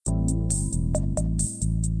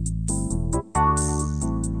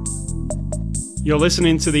You're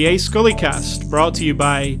listening to the A Scully Cast, brought to you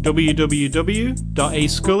by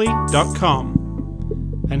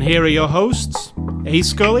www.ascully.com. And here are your hosts, A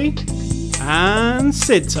Scully and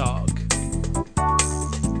Sid Talk.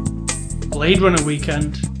 Blade Runner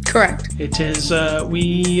weekend. Correct. It is,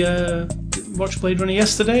 we watched Blade Runner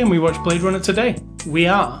yesterday and we watched Blade Runner today. We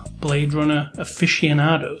are Blade Runner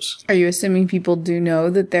aficionados. Are you assuming people do know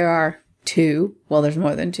that there are two? Well, there's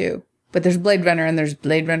more than two. But there's Blade Runner and there's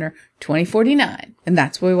Blade Runner 2049. And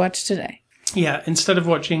that's what we watched today. Yeah, instead of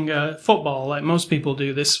watching football like most people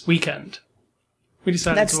do this weekend, we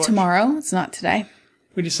decided to watch... That's tomorrow. It's not today.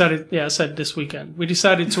 We decided, yeah, I said this weekend. We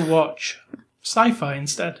decided to watch sci-fi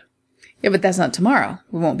instead. Yeah, but that's not tomorrow.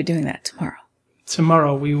 We won't be doing that tomorrow.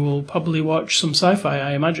 Tomorrow we will probably watch some sci-fi,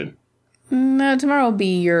 I imagine. No, tomorrow will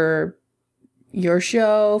be your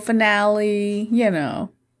show, finale, you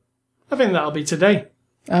know. I think that'll be today.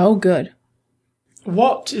 Oh, good.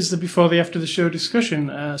 What is the before the after the show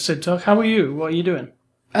discussion, Sid Talk? How are you? What are you doing?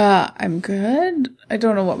 I'm good. I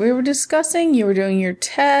don't know what we were discussing. You were doing your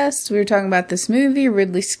test. We were talking about this movie,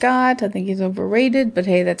 Ridley Scott. I think he's overrated, but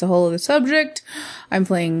hey, that's a whole other subject. I'm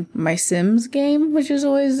playing my Sims game, which is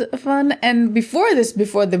always fun. And before,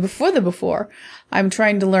 I'm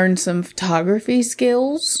trying to learn some photography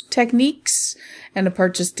skills, techniques, and I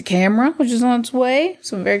purchased a camera, which is on its way.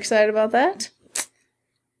 So I'm very excited about that.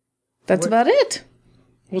 That's about it.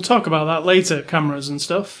 We'll talk about that later, cameras and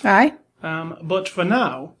stuff. Aye. But for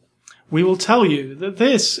now, we will tell you that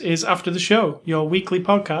this is After the Show, your weekly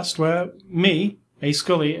podcast where me, A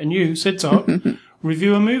Scully, and you, Sid Talk,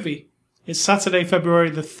 review a movie. It's Saturday, February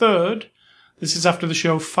the 3rd. This is After the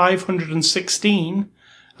Show 516.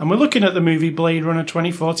 And we're looking at the movie Blade Runner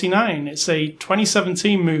 2049. It's a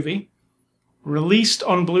 2017 movie. Released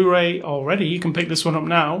on Blu-ray already. You can pick this one up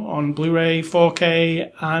now on Blu-ray,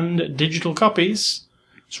 4K, and digital copies.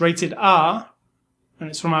 It's rated R, and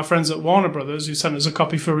it's from our friends at Warner Brothers who sent us a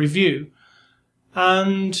copy for review.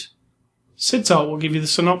 And Sid Talk will give you the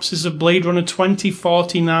synopsis of Blade Runner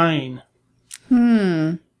 2049.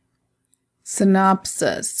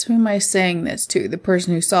 Synopsis. Who am I saying this to? The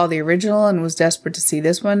person who saw the original and was desperate to see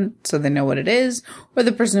this one so they know what it is? Or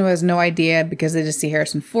the person who has no idea because they just see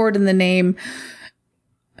Harrison Ford in the name?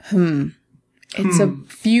 It's a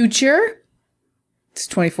future. It's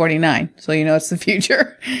 2049, so you know it's the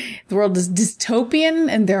future. The world is dystopian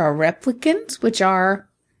and there are replicants, which are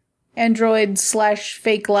androids /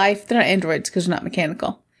 fake life. They're not androids because they're not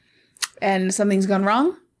mechanical. And something's gone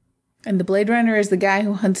wrong. And the Blade Runner is the guy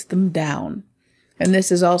who hunts them down. And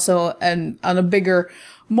this is also, on a bigger,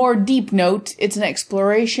 more deep note, it's an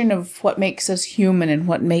exploration of what makes us human and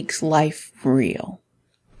what makes life real.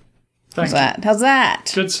 How's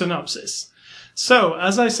that? Good synopsis. So,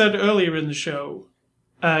 as I said earlier in the show,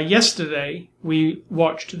 yesterday we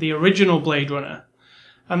watched the original Blade Runner.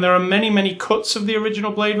 And there are many, many cuts of the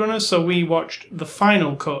original Blade Runner, so we watched the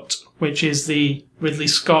final cut, which is the Ridley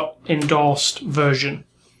Scott endorsed version.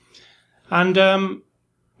 And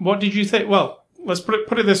what did you think? Well, let's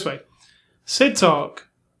put it this way. Sid Talk,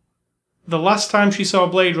 the last time she saw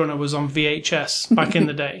Blade Runner was on VHS back in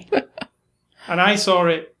the day. And I saw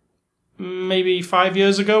it maybe 5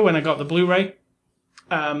 years ago when I got the Blu-ray.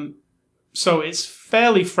 So it's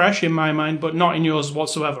fairly fresh in my mind, but not in yours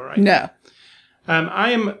whatsoever, right? No.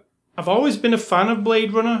 I've always been a fan of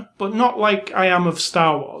Blade Runner, but not like I am of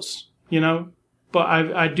Star Wars, you know? But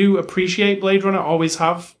I do appreciate Blade Runner, always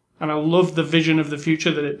have. And I love the vision of the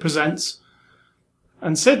future that it presents.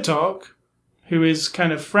 And Sid Talk, who is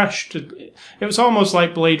kind of fresh to... It was almost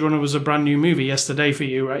like Blade Runner was a brand new movie yesterday for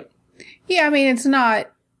you, right? Yeah, I mean, it's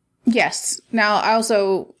not... Yes. Now, I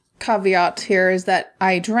also... Caveat here is that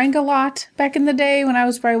I drank a lot back in the day when I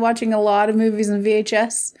was probably watching a lot of movies on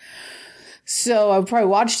VHS. So I probably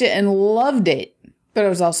watched it and loved it. But I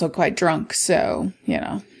was also quite drunk, so, you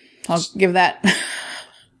know, I'll give that...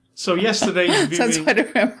 So yesterday's viewing... That's what I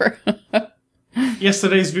remember.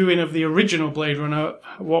 Yesterday's viewing of the original Blade Runner,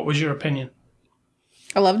 what was your opinion?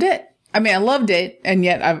 I loved it. I mean, I loved it, and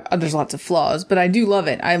yet there's lots of flaws, but I do love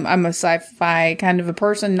it. I'm a sci-fi kind of a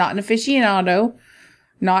person, not an aficionado,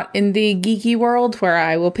 not in the geeky world where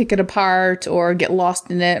I will pick it apart or get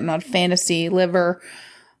lost in it. I'm not a fantasy liver,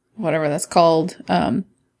 whatever that's called.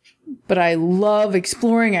 But I love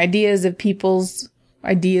exploring ideas of people's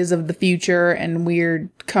ideas of the future and weird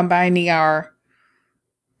combining our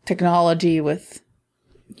technology with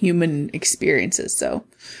human experiences. So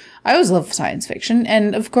I always love science fiction.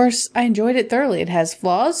 And of course, I enjoyed it thoroughly. It has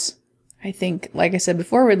flaws. I think, like I said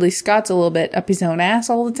before, Ridley Scott's a little bit up his own ass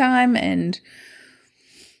all the time. And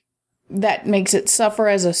that makes it suffer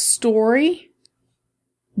as a story.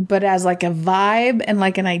 but as like a vibe and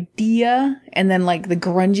like an idea, and then like the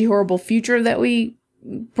grungy, horrible future that we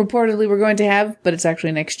purportedly we're going to have, but it's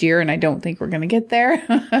actually next year, and I don't think we're going to get there.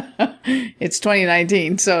 It's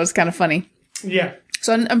 2019, so it's kind of funny. Yeah.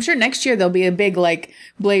 So I'm sure next year there'll be a big like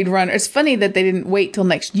Blade Runner. It's funny that they didn't wait till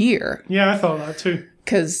next year. Yeah, I thought that too.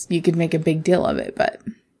 Because you could make a big deal of it, but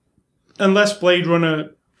unless Blade Runner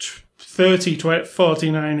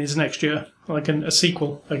 2049 is next year, like a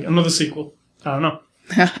sequel, like another sequel. I don't know.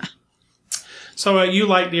 So you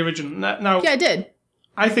like the original? Now, yeah, I did.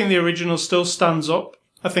 I think the original still stands up.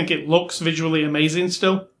 I think it looks visually amazing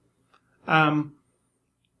still.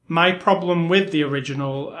 My problem with the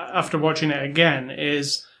original, after watching it again,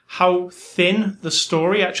 is how thin the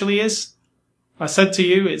story actually is. I said to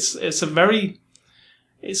you, it's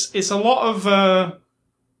a lot of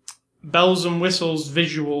bells and whistles,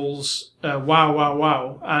 visuals, wow, wow,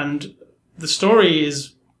 wow, and the story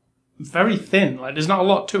is very thin. Like, there's not a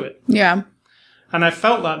lot to it. Yeah. And I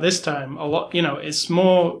felt that this time a lot. It's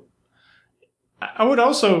more. I would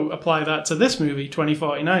also apply that to this movie,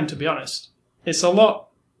 2049. To be honest, it's a lot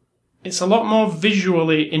more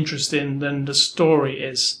visually interesting than the story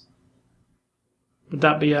is. Would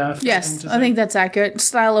that be a fair Yes, thing to say? I think that's accurate.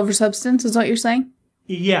 Style over substance is what you're saying?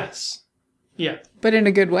 Yes. Yeah. But in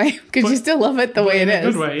a good way, because you still love it the way it is. In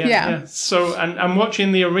a good way, yeah. So, and I'm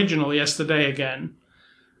watching the original yesterday again,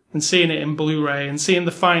 and seeing it in Blu-ray, and seeing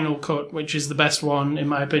the final cut, which is the best one, in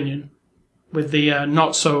my opinion, with the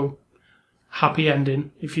not-so-happy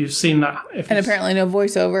ending, if you've seen that. And apparently no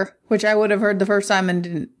voiceover, which I would have heard the first time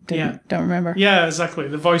and don't remember. Yeah, exactly.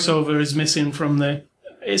 The voiceover is missing from the...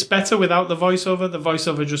 It's better without the voiceover. The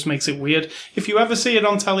voiceover just makes it weird. If you ever see it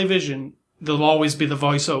on television, there'll always be the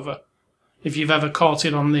voiceover. If you've ever caught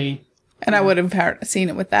it on the... And I would have seen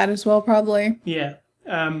it with that as well, probably. Yeah.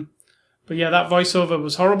 But yeah, that voiceover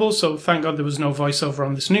was horrible, so thank God there was no voiceover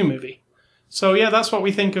on this new movie. So yeah, that's what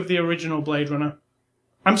we think of the original Blade Runner.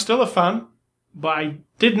 I'm still a fan, but I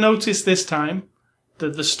did notice this time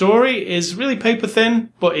that the story is really paper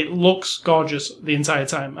thin, but it looks gorgeous the entire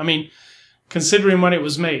time. I mean, considering when it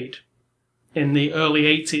was made in the early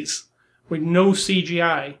 80s, with no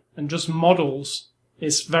CGI and just models,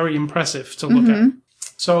 it's very impressive to look at.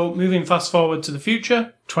 So moving fast forward to the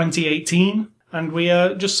future, 2018, and we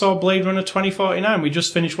just saw Blade Runner 2049. We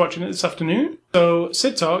just finished watching it this afternoon. So,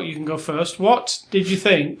 Sid Talk, you can go first. What did you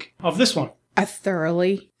think of this one? I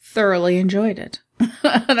thoroughly enjoyed it.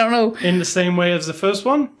 I don't know. In the same way as the first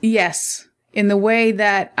one? Yes. In the way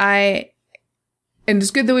that and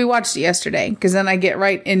it's good that we watched it yesterday, because then I get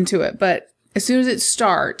right into it. But as soon as it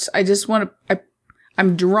starts, I just want to...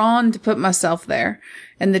 I'm drawn to put myself there.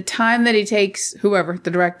 And the time that he takes, whoever, the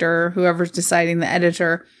director, whoever's deciding, the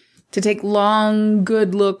editor, to take long,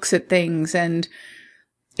 good looks at things. And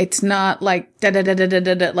it's not like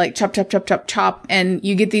da-da-da-da-da-da, like chop, chop, chop, chop, chop. And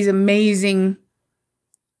you get these amazing,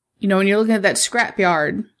 when you're looking at that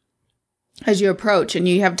scrapyard as you approach and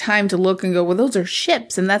you have time to look and go, well, those are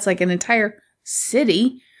ships. And that's like an entire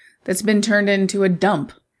city that's been turned into a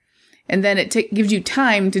dump. And then it gives you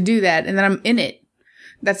time to do that. And then I'm in it.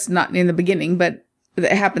 That's not in the beginning, but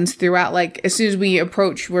it happens throughout. Like, as soon as we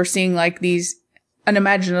approach, we're seeing like these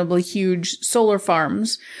unimaginably huge solar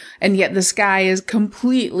farms, and yet the sky is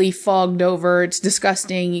completely fogged over. It's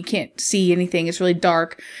disgusting. You can't see anything. It's really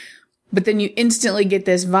dark. But then you instantly get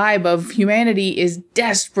this vibe of humanity is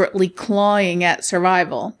desperately clawing at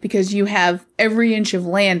survival because you have every inch of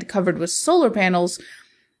land covered with solar panels.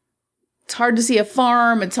 It's hard to see a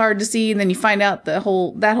farm. It's hard to see. And then you find out that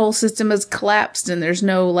whole system has collapsed and there's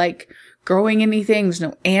no like growing anything. There's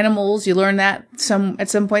no animals. You learn that at some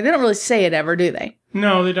point. They don't really say it ever, do they?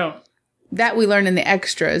 No, they don't. That we learn in the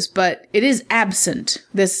extras, but it is absent.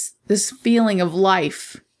 This feeling of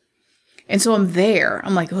life. And so I'm there.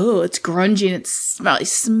 I'm like, oh, it's grungy and it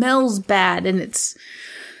smells bad and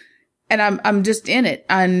I'm just in it.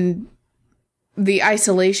 And the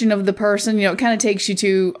isolation of the person, it kind of takes you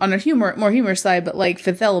to, on a more humorous side, but like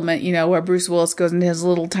Fifth Element, where Bruce Willis goes into his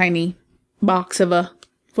little tiny box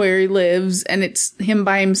where he lives, and it's him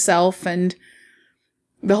by himself, and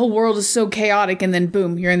the whole world is so chaotic, and then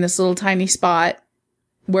boom, you're in this little tiny spot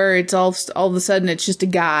where it's all of a sudden it's just a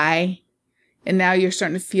guy, and now you're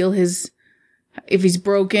starting to feel if he's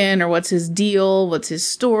broken, or what's his deal, what's his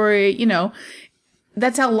story,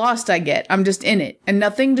 That's how lost I get. I'm just in it. And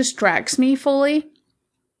nothing distracts me fully.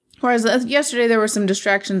 Whereas yesterday there were some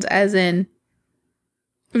distractions, as in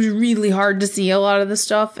it was really hard to see a lot of the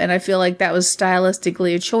stuff. And I feel like that was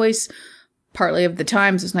stylistically a choice. Partly of the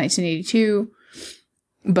times, it's 1982.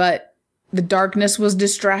 But the darkness was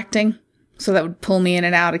distracting. So that would pull me in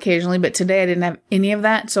and out occasionally. But today I didn't have any of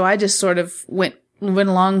that. So I just sort of went went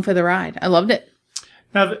along for the ride. I loved it.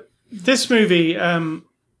 Now, this movie,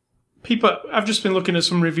 people, I've just been looking at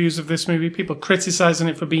some reviews of this movie, people criticizing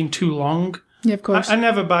it for being too long. Yeah, of course. I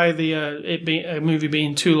never buy the a movie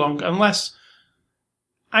being too long unless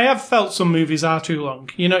I have felt some movies are too long.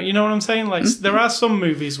 You know what I'm saying? Like there are some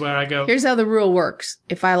movies where I go, here's how the rule works.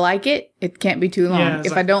 If I like it, it can't be too long. Yeah,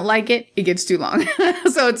 if I don't like it, it gets too long.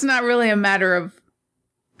 So it's not really a matter of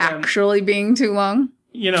actually being too long.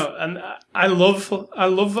 And I love a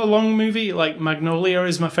long movie. Like Magnolia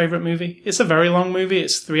is my favorite movie. It's a very long movie.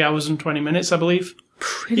 It's 3 hours and 20 minutes, I believe.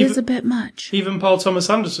 It is a bit much. Even Paul Thomas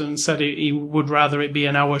Anderson said he would rather it be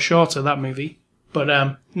an hour shorter, that movie.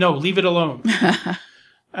 But no, leave it alone.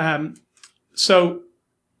 So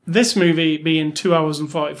this movie being 2 hours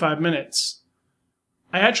and 45 minutes,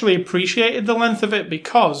 I actually appreciated the length of it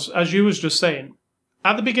because, as you was just saying,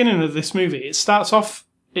 at the beginning of this movie, it starts off,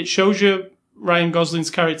 it shows you Ryan Gosling's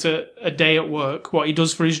character a day at work, what he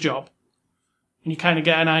does for his job, and you kind of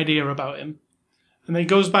get an idea about him. And then he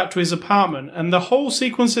goes back to his apartment, and the whole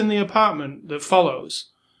sequence in the apartment that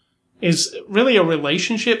follows is really a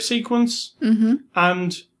relationship sequence. Mm-hmm.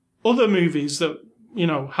 And other movies that,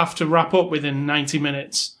 have to wrap up within 90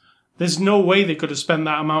 minutes, there's no way they could have spent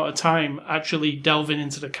that amount of time actually delving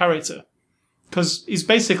into the character. Because he's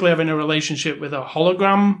basically having a relationship with a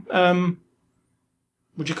hologram,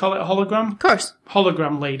 would you call it a hologram? Of course.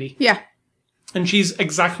 Hologram lady. Yeah. And she's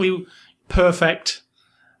exactly perfect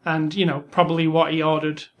and, probably what he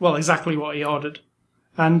ordered. Well, exactly what he ordered.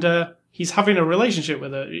 And he's having a relationship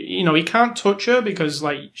with her. He can't touch her because,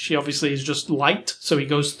 she obviously is just light, so he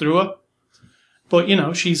goes through her. But,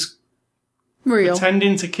 she's real.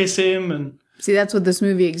 Pretending to kiss him and... See, that's what this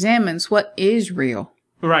movie examines. What is real?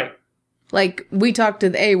 Right. Like, we talk to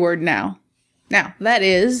the A word now. Now, that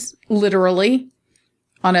is literally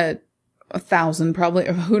on a 1,000, probably,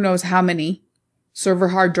 or who knows how many server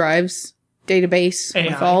hard drives, database,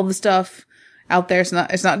 AI. with all the stuff out there. It's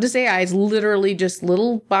not just AI. It's literally just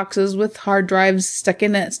little boxes with hard drives stuck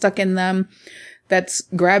in them. That's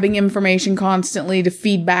grabbing information constantly to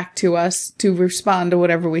feed back to us to respond to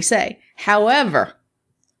whatever we say. However,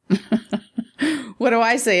 what do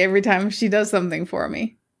I say every time she does something for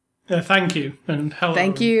me? Thank you and hello.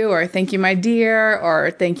 Thank you, or thank you, my dear,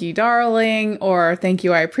 or thank you, darling, or thank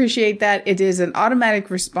you, I appreciate that. It is an automatic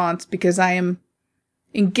response because I am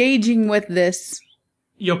engaging with this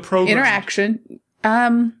your program interaction.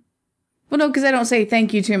 Well, no, because I don't say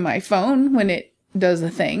thank you to my phone when it does a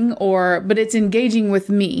thing, but it's engaging with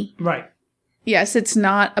me. Right. Yes, it's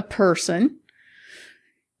not a person,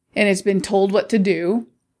 and it's been told what to do,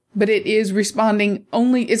 but it is responding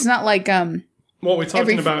only. It's not like what we're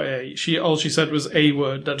talking about. All she said was a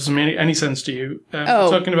word. That doesn't make any sense to you. We're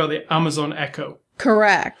talking about the Amazon Echo.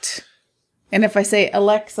 Correct. And if I say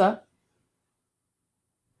Alexa,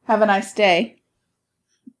 have a nice day.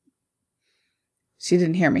 She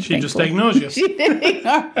didn't hear me. She just ignores you. She didn't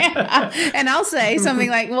ignore me. And I'll say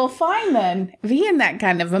something like, well, fine then. Be in that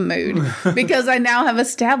kind of a mood. Because I now have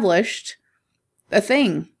established a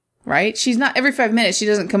thing, right? She's not, every 5 minutes, she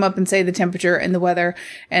doesn't come up and say the temperature and the weather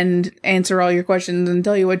and answer all your questions and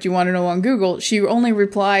tell you what you want to know on Google. She only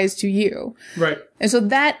replies to you. Right. And so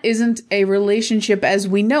that isn't a relationship as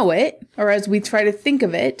we know it, or as we try to think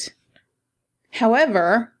of it.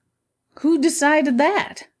 However, who decided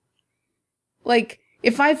that? Like,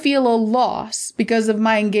 if I feel a loss because of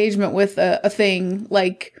my engagement with a thing,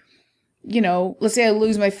 like, let's say I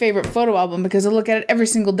lose my favorite photo album because I look at it every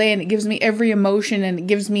single day and it gives me every emotion and it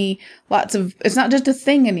gives me it's not just a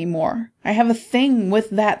thing anymore. I have a thing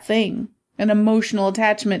with that thing, an emotional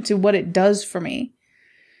attachment to what it does for me.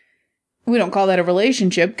 We don't call that a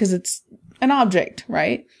relationship because it's an object,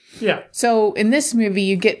 right? Yeah. So in this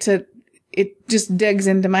movie, it just digs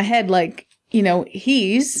into my head like,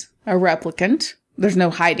 he's a replicant. There's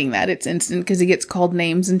no hiding that. It's instant because he gets called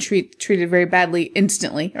names and treated very badly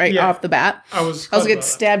instantly, right off the bat. I was get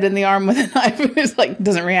stabbed in the arm with a knife. It's like,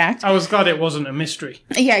 doesn't react. I was glad it wasn't a mystery.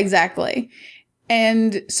 Yeah, exactly.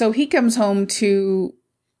 And so he comes home to,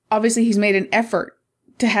 obviously he's made an effort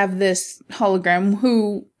to have this hologram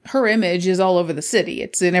her image is all over the city.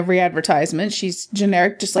 It's in every advertisement. She's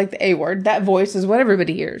generic, just like the A word. That voice is what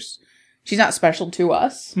everybody hears. She's not special to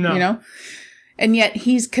us, no. And yet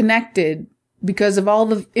he's connected because of all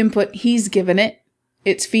the input he's given it.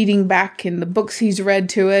 It's feeding back in the books he's read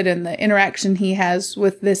to it and the interaction he has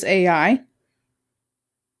with this AI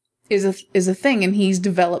is a thing, and he's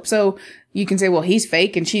developed. So you can say, well, he's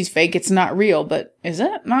fake and she's fake. It's not real, but is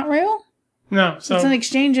it not real? No. So it's an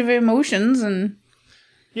exchange of emotions and...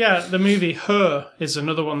 Yeah, the movie Her is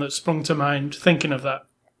another one that sprung to mind thinking of that.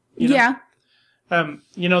 Yeah.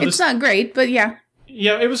 It's not great, but yeah.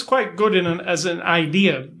 Yeah, it was quite good as an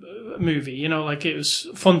idea movie. You know, like it was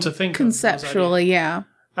fun to think Conceptually, yeah.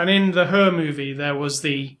 And in the Her movie, there was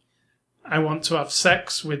I want to have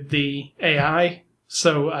sex with the AI.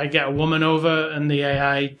 So I get a woman over and the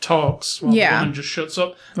AI talks while the woman just shuts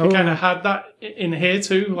up. They kind of had that in here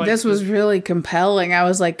too. Like this was really compelling. I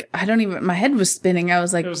was like, my head was spinning. I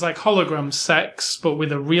was like... It was like hologram sex, but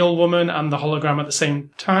with a real woman and the hologram at the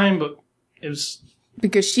same time, but it was...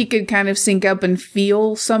 Because she could kind of sync up and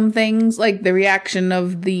feel some things, like the reaction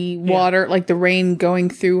of the water, like the rain going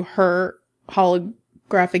through her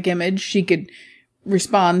holographic image. She could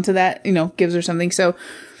respond to that, gives her something. So...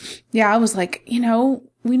 Yeah, I was like, we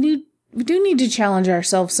do need to challenge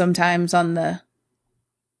ourselves sometimes on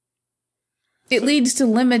it leads to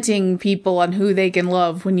limiting people on who they can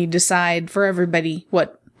love when you decide for everybody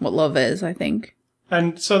what love is, I think.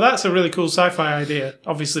 And so that's a really cool sci-fi idea.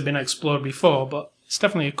 Obviously been explored before, but it's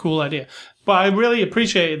definitely a cool idea. But I really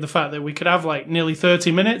appreciated the fact that we could have like nearly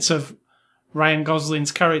 30 minutes of Ryan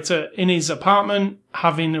Gosling's character in his apartment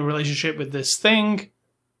having a relationship with this thing,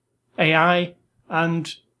 AI,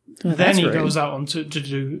 and then he goes out on to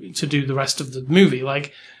do the rest of the movie.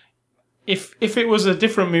 Like, if it was a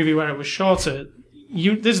different movie where it was shorter,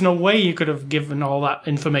 there's no way you could have given all that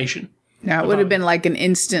information. No, it would have been like an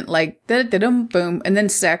instant, like, da-da-da-dum, boom, and then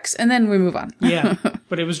sex, and then we move on. Yeah,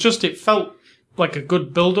 but it felt like a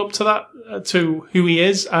good build-up to that, to who he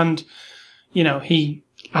is, and, he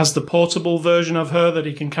has the portable version of her that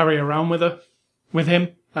he can carry around with him,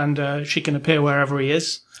 and she can appear wherever he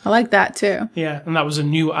is. I like that too. Yeah, and that was a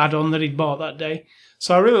new add-on that he'd bought that day.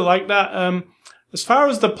 So I really like that. As far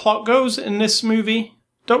as the plot goes in this movie,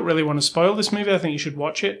 don't really want to spoil this movie. I think you should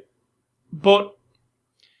watch it. But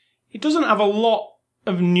it doesn't have a lot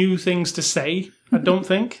of new things to say, I don't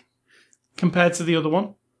think, compared to the other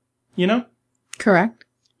one. Correct.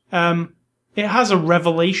 It has a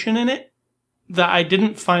revelation in it that I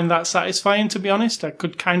didn't find that satisfying, to be honest. I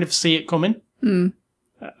could kind of see it coming.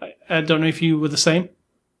 I don't know if you were the same.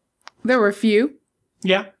 There were a few.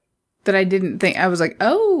 Yeah. That I didn't think. I was like,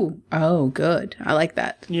 oh, good. I like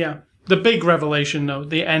that. Yeah. The big revelation, though,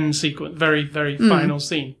 the end sequence, very, very final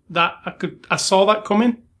scene. That I saw that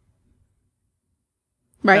coming.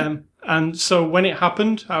 Right. And so when it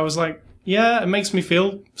happened, I was like, yeah, it makes me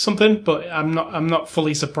feel something, but I'm not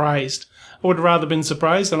fully surprised. I would have rather been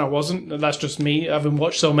surprised than I wasn't. That's just me, having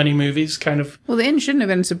watched so many movies, kind of. Well, the end shouldn't have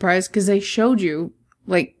been a surprise because they showed you,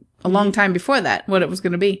 like, a long time before that, what it was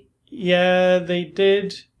going to be. Yeah, they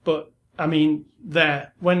did, but I mean,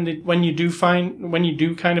 when you do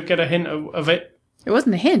kind of get a hint of it, it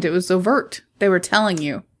wasn't a hint; it was overt. They were telling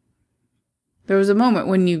you. There was a moment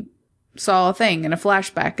when you saw a thing in a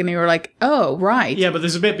flashback, and you were like, "Oh, right." Yeah, but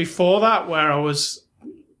there's a bit before that where I was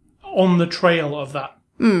on the trail of that.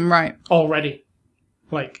 Right. Already,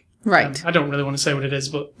 like, right. I don't really want to say what it is,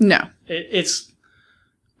 but no, it's.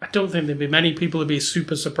 I don't think there'd be many people who'd be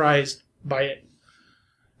super surprised by it.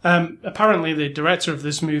 Apparently, the director of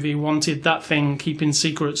this movie wanted that thing keeping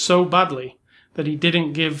secret so badly that he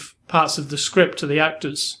didn't give parts of the script to the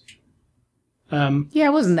actors. Yeah,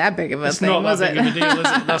 it wasn't that big of a thing, was it? It's not that big of a deal,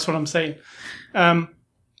 is it? That's what I'm saying.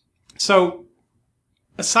 So,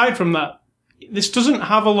 aside from that, this doesn't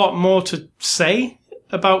have a lot more to say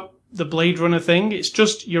about the Blade Runner thing. It's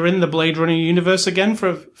just you're in the Blade Runner universe again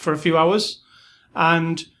for a few hours,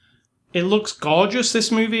 and it looks gorgeous,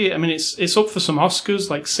 this movie. I mean, it's up for some Oscars,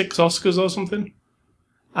 like 6 Oscars or something.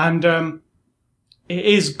 And it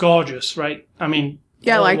is gorgeous, right? I mean...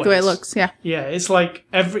 Yeah, always. I like the way it looks, yeah. Yeah, it's like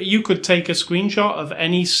you could take a screenshot of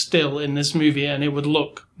any still in this movie and it would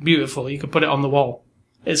look beautiful. You could put it on the wall.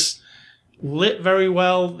 It's lit very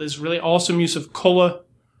well. There's really awesome use of colour.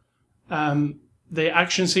 The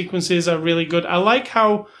action sequences are really good. I like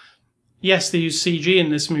how, yes, they use CG in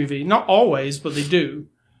this movie. Not always, but they do.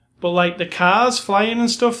 But, like, the cars flying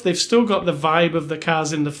and stuff, they've still got the vibe of the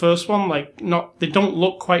cars in the first one. Like, they don't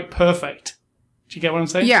look quite perfect. Do you get what I'm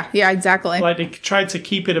saying? Yeah, exactly. Like, they tried to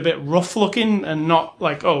keep it a bit rough looking and not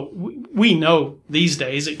like, oh, we know these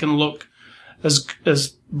days it can look as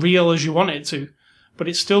real as you want it to. But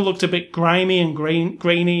it still looked a bit grimy and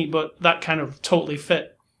grainy, but that kind of totally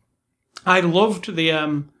fit. I loved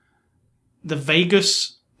the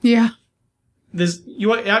Vegas. Yeah.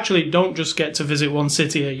 You actually don't just get to visit one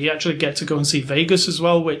city. You actually get to go and see Vegas as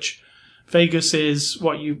well, which Vegas is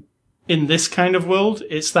in this kind of world,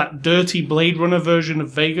 it's that dirty Blade Runner version of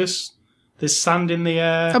Vegas. There's sand in the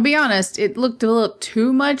air. I'll be honest, it looked a little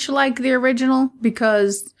too much like the original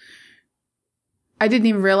because I didn't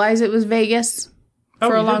even realize it was Vegas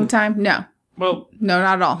for a long time. No. Well, no,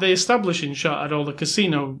 not at all. The establishing shot had all the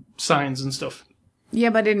casino signs and stuff. Yeah,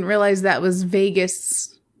 but I didn't realize that was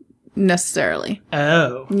Vegas necessarily.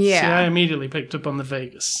 Oh. Yeah. See, I immediately picked up on the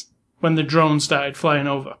Vegas when the drone started flying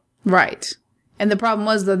over. Right. And the problem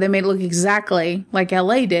was, though, they made it look exactly like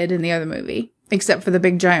LA did in the other movie, except for the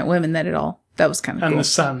big giant women that was kind of cool. And the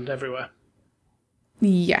sand everywhere.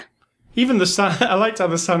 Yeah. Even the sand, I liked how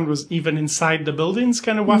the sand was even inside the buildings,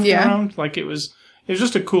 kind of wafting around. Like it was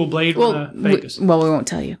just a cool Blade Runner Vegas. We won't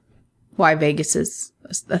tell you why Vegas is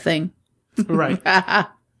a thing. Right.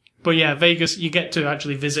 But yeah, Vegas, you get to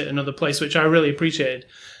actually visit another place, which I really appreciated.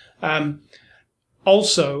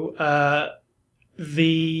 Also,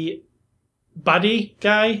 the baddie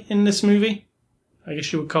guy in this movie, I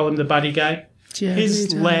guess you would call him the baddie guy.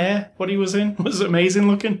 His lair, what he was in, was amazing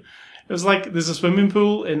looking. It was like there's a swimming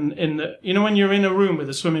pool in the, you know when you're in a room with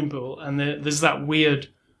a swimming pool and there's that weird,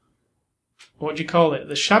 what do you call it?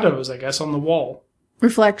 The shadows, I guess, on the wall.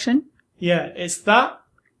 Reflection? Yeah, it's that,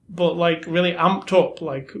 but like really amped up,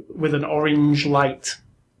 like with an orange light.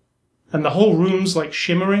 And the whole room's like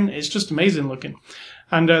shimmering. It's just amazing looking.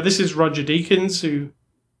 And this is Roger Deakins, who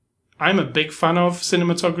I'm a big fan of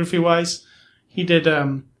cinematography-wise. He did,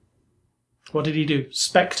 what did he do?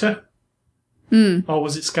 Spectre? Or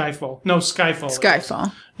was it Skyfall? No, Skyfall.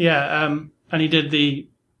 Skyfall. Yeah, and he did the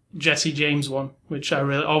Jesse James one, which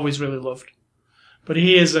I always really loved. But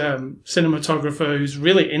he is a cinematographer who's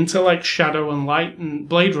really into like shadow and light, and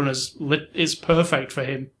Blade Runner is perfect for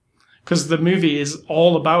him. Because the movie is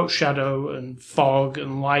all about shadow and fog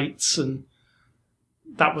and lights, and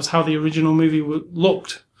that was how the original movie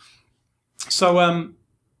looked. So,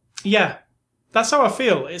 yeah, that's how I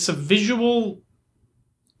feel. It's a visual...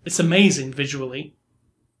 It's amazing visually.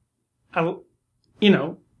 You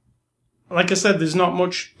know, like I said, there's not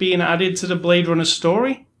much being added to the Blade Runner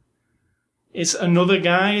story. It's another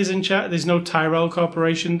guy is in chat. There's no Tyrell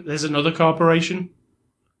Corporation. There's another corporation.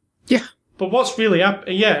 Yeah. But what's really and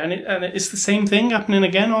it's the same thing happening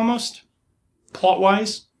again almost,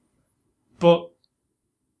 plot-wise. But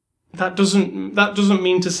that doesn't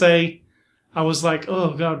mean to say I was like,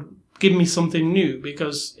 oh God, give me something new,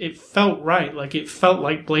 because it felt right. Like it felt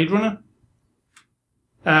like Blade Runner.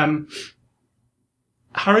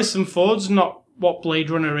 Harrison Ford's not what Blade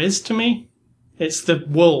Runner is to me. It's the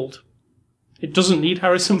world. It doesn't need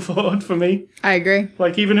Harrison Ford for me. I agree.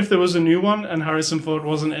 Like, even if there was a new one and Harrison Ford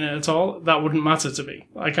wasn't in it at all, that wouldn't matter to me.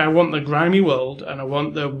 Like, I want the grimy world, and I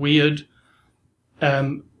want the weird,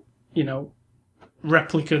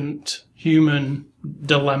 replicant human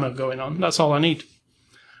dilemma going on. That's all I need.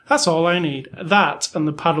 That's all I need. That and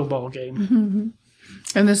the paddleball game.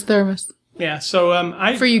 And this thermos. Yeah, so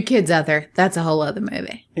for you kids out there, that's a whole other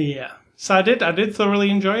movie. Yeah. So I did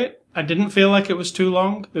thoroughly enjoy it. I didn't feel like it was too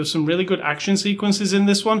long. There were some really good action sequences in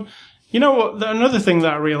this one. You know what? Another thing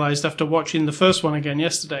that I realized after watching the first one again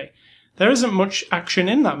yesterday, there isn't much action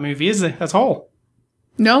in that movie, is there, at all?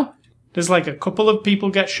 No. There's like a couple of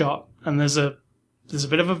people get shot, and there's a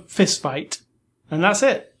bit of a fist fight, and that's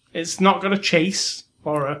it. It's not got a chase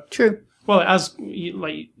or a... True. Well, it has,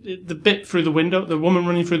 like, the bit through the window, the woman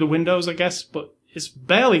running through the windows, I guess, but it's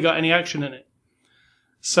barely got any action in it.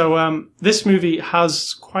 So this movie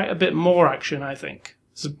has quite a bit more action, I think.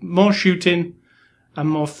 There's more shooting and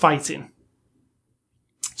more fighting.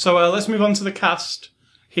 So let's move on to the cast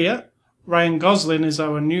here. Ryan Gosling is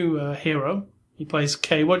our new hero. He plays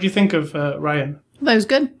Kay. What do you think of Ryan? That was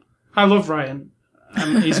good. I love Ryan.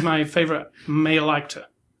 He's my favourite male actor.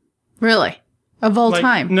 Really? Of all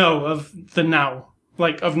time? No, of the now.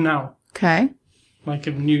 Like, of now. Okay. Like,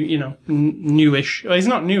 of new, newish. Well, he's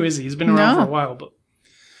not new, is he? He's been around for a while, but...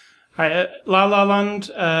 La La Land,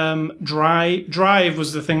 Drive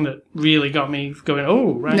was the thing that really got me going,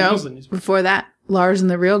 oh, Ryan Gosling. Before that, Lars and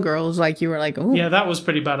the Real Girls, like, you were like, oh. Yeah, that was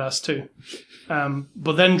pretty badass too.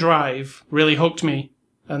 But then Drive really hooked me.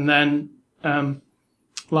 And then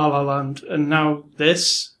La La Land. And now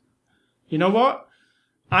this. You know what?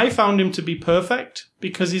 I found him to be perfect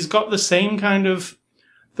because he's got the same kind of...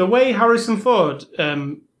 The way Harrison Ford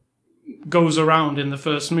goes around in the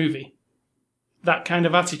first movie. That kind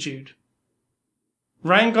of attitude.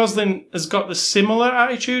 Ryan Gosling has got the similar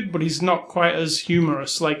attitude, but he's not quite as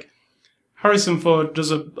humorous. Like, Harrison Ford does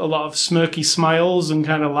a lot of smirky smiles and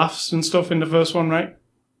kind of laughs and stuff in the first one, right?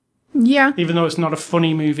 Yeah. Even though it's not a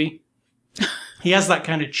funny movie. He has that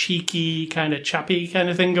kind of cheeky, kind of chappy kind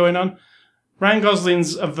of thing going on. Ryan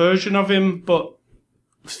Gosling's a version of him, but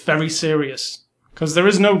very serious. Because there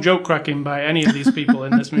is no joke cracking by any of these people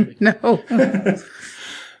in this movie. No.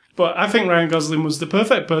 But I think Ryan Gosling was the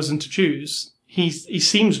perfect person to choose. He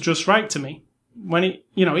seems just right to me. When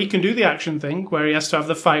he can do the action thing where he has to have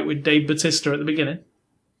the fight with Dave Bautista at the beginning.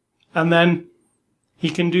 And then he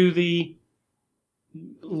can do the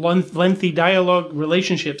lengthy dialogue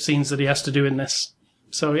relationship scenes that he has to do in this.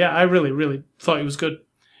 So yeah, I really, really thought he was good.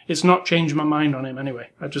 It's not changed my mind on him anyway.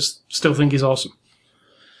 I just still think he's awesome.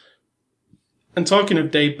 And talking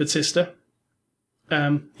of Dave Bautista,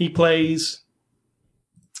 he plays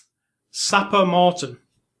Sapper Morton.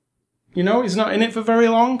 You know, he's not in it for very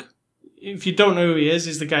long. If you don't know who he is,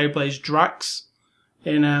 he's the guy who plays Drax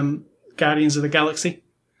in Guardians of the Galaxy.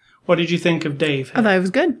 What did you think of Dave? I thought he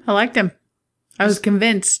was good. I liked him. I was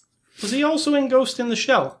convinced. Was he also in Ghost in the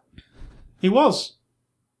Shell? He was.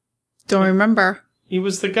 Don't remember. He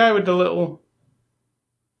was the guy with the little...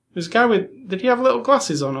 This guy with... Did he have little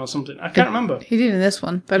glasses on or something? I can't remember. He did in this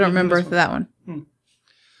one, but I don't remember that one.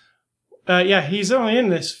 Yeah, he's only in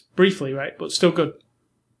this briefly, right? But still good.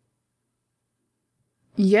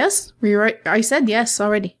 Yes? Were you right? I said yes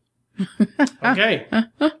already. Okay.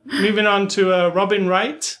 Moving on to Robin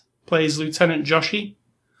Wright. Plays Lieutenant Joshi.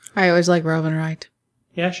 I always like Robin Wright.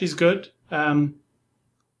 Yeah, she's good.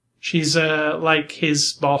 She's like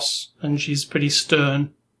his boss, and she's pretty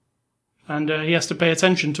stern. And he has to pay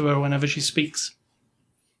attention to her whenever she speaks.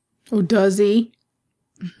 Oh, does he?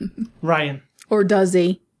 Ryan. Or does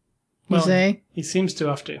he? Well, say? He seems to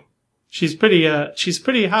have to. She's pretty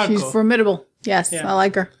hardcore. She's formidable. Yes, Yeah. I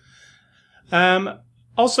like her.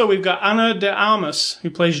 Also, we've got Ana de Armas, who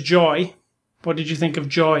plays Joy. What did you think of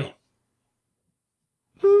Joy?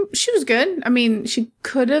 She was good. I mean, she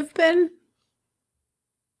could have been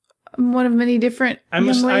one of many different young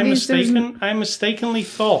ladies. I mistakenly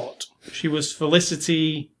thought she was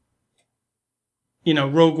Felicity,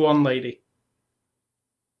 Rogue One lady.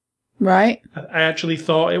 Right. I actually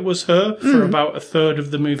thought it was her for about a third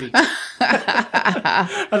of the movie.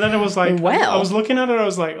 And then I was like, well. I was looking at her, I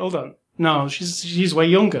was like, hold on. No, she's way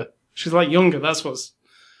younger. She's like younger, that's what's...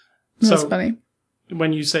 That's funny.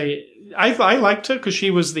 When you say... I liked her because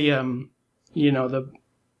she was the, the...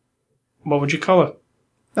 What would you call her?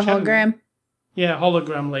 The hologram? Yeah,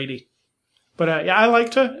 hologram lady. But yeah, I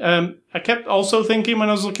liked her. I kept also thinking when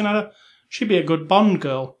I was looking at her, she'd be a good Bond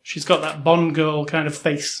girl. She's got that Bond girl kind of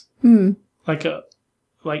face.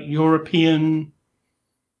 Like European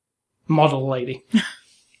model lady.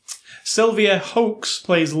 Sylvia Hoeks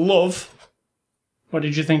plays Love. What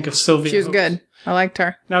did you think of Sylvia She was Hoeks? good. I liked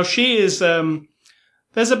her. Now she is,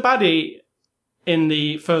 there's a baddie in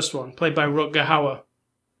the first one, played by Rutger Hauer.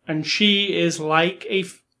 And she is like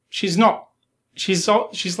she's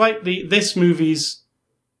like this movie's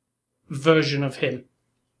version of him.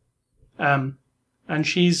 And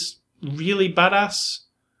she's really badass,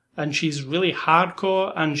 and she's really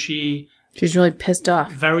hardcore, and she's really pissed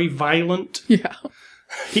off. very violent. Yeah.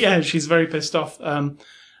 Yeah, she's very pissed off.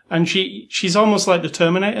 And she's almost like the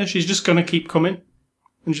Terminator. She's just going to keep coming.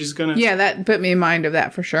 And she's going to... Yeah, that put me in mind of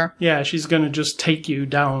that for sure. Yeah, she's going to just take you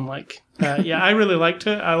down. Yeah, I really liked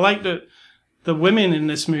her. I liked that the women in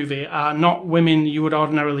this movie are not women you would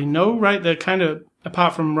ordinarily know, right? They're kind of,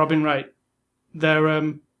 apart from Robin Wright,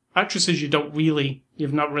 they're actresses you've not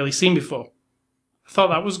really seen before. I thought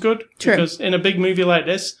that was good. True. Because in a big movie like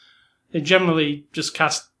this, they generally just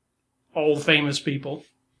cast all famous people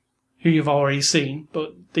who you've already seen,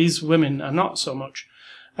 but these women are not so much.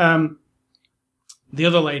 The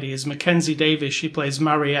other lady is Mackenzie Davis. She plays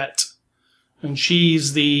Mariette, and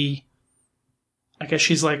she's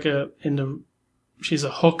she's like she's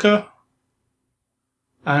a hooker,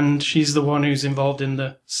 and she's the one who's involved in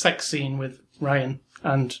the sex scene with Ryan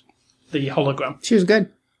and the hologram. She was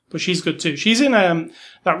good. But she's good too. She's in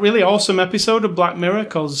that really awesome episode of Black Mirror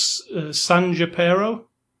called San Junipero,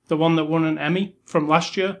 the one that won an Emmy from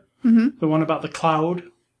last year. Mm-hmm. The one about the cloud.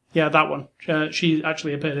 Yeah, that one. She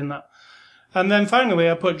actually appeared in that. And then finally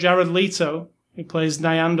I put Jared Leto, who plays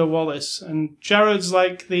Nyanda Wallace. And Jared's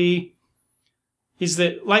like the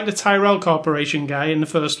Tyrell Corporation guy in the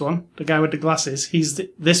first one, the guy with the glasses. He's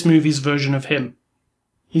this movie's version of him.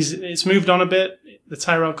 It's moved on a bit. The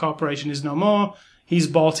Tyrell Corporation is no more. He's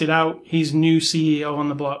bought it out. He's new CEO on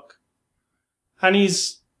the block. And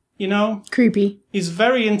he's, creepy. He's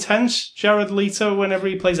very intense, Jared Leto, whenever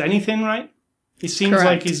he plays anything, right? He seems Correct.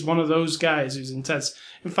 like he's one of those guys who's intense.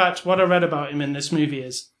 In fact, what I read about him in this movie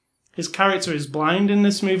is his character is blind in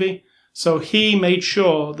this movie, so he made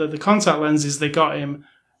sure that the contact lenses they got him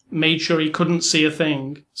made sure he couldn't see a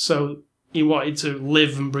thing, so he wanted to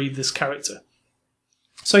live and breathe this character.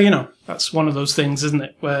 So, that's one of those things, isn't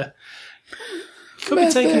it, where you could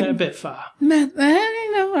be taking it a bit far. I don't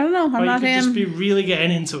know. I'm or not you could him. just be really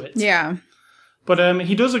getting into it. Yeah. But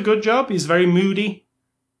he does a good job. He's very moody.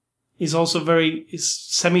 He's also he's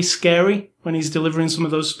semi-scary when he's delivering some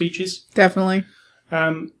of those speeches. Definitely.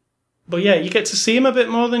 The But yeah, you get to see him a bit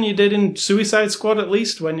more than you did in Suicide Squad, at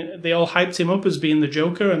least, when they all hyped him up as being the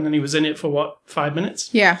Joker, and then he was in it for, 5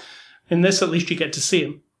 minutes? Yeah. In this, at least you get to see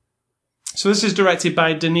him. So this is directed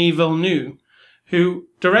by Denis Villeneuve, who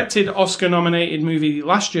directed Oscar-nominated movie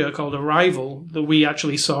last year called Arrival, that we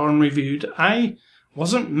actually saw and reviewed. I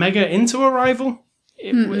wasn't mega into Arrival.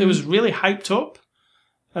 It was really hyped up.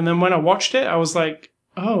 And then when I watched it, I was like,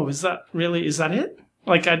 oh, is that it?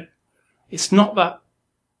 Like, it's not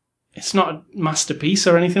a masterpiece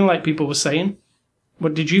or anything like people were saying.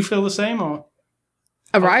 But did you feel the same, or?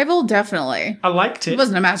 Arrival, definitely. I liked it. It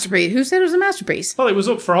wasn't a masterpiece. Who said it was a masterpiece? Well, it was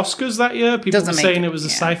up for Oscars that year. People were saying it was a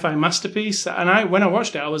sci-fi masterpiece. And when I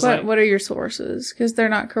watched it, I was like... What are your sources? Because they're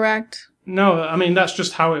not correct. No, I mean, that's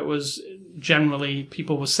just how it was generally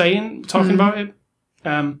people were talking about it.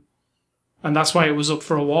 And that's why it was up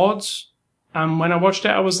for awards. And when I watched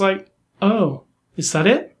it, I was like, oh, is that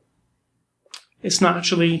it? It's not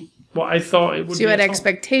actually what I thought it would be. So you had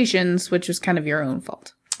expectations, which was kind of your own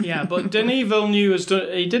fault. Yeah, but Denis Villeneuve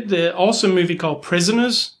he did the awesome movie called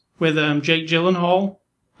Prisoners with Jake Gyllenhaal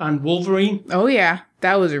and Wolverine. Oh yeah,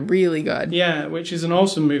 that was really good. Yeah, which is an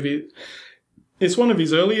awesome movie. It's one of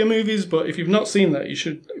his earlier movies, but if you've not seen that, you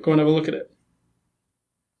should go and have a look at it.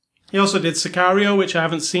 He also did Sicario, which I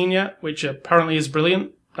haven't seen yet, which apparently is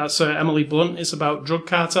brilliant. That's Emily Blunt. It's about drug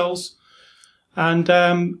cartels. And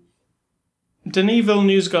Denis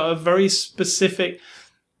Villeneuve's got a very specific...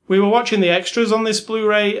 We were watching the extras on this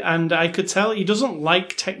Blu-ray, and I could tell he doesn't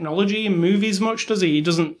like technology in movies much, does he? He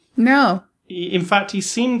doesn't... No. In fact, he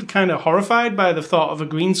seemed kind of horrified by the thought of a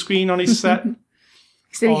green screen on his set. He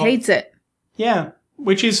said he hates it. Yeah,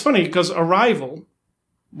 which is funny, because Arrival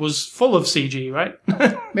was full of CG, right?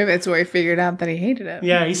 Maybe that's where he figured out that he hated it.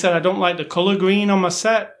 Yeah, he said, I don't like the colour green on my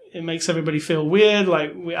set. It makes everybody feel weird.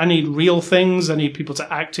 Like, I need real things. I need people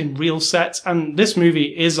to act in real sets. And this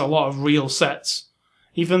movie is a lot of real sets.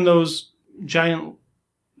 Even those giant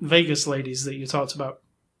Vegas ladies that you talked about,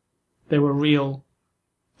 they were real.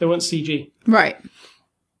 They weren't CG. Right.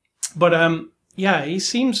 But, yeah, he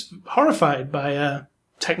seems horrified by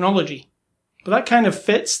technology. But that kind of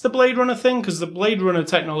fits the Blade Runner thing, because the Blade Runner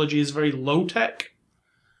technology is very low-tech.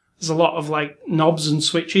 There's a lot of, like, knobs and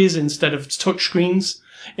switches instead of touch screens.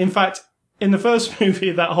 In fact, in the first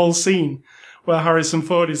movie, that whole scene where Harrison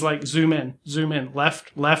Ford is like, zoom in,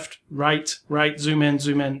 left, right, zoom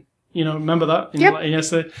in. You know, remember that? Yep.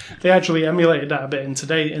 Yes, they actually emulated that a bit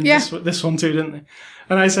in this one too, didn't they?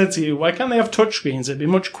 And I said to you, why can't they have touch screens? It'd be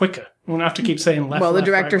much quicker. We wouldn't have to keep saying left, well, the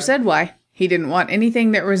director right. said why. He didn't want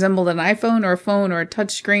anything that resembled an iPhone or a phone or a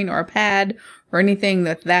touch screen or a pad or anything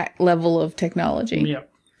that level of technology. Yeah.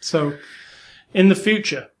 So, in the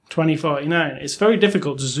future, 2049, it's very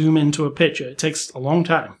difficult to zoom into a picture. It takes a long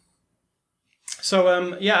time.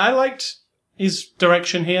 So, yeah, I liked his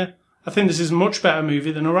direction here. I think this is a much better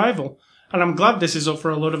movie than Arrival. And I'm glad this is up for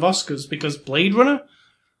a lot of Oscars, because Blade Runner,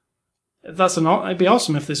 it'd be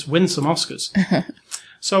awesome if this wins some Oscars.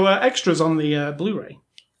 So, extras on the Blu-ray.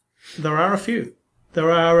 There are a few.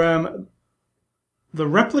 There are the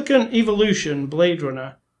Replicant Evolution Blade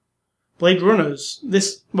Runners.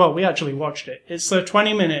 We actually watched it. It's a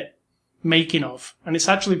 20-minute making of, and it's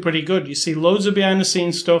actually pretty good. You see loads of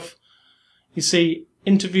behind-the-scenes stuff. You see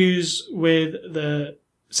interviews with the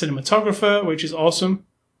cinematographer, which is awesome.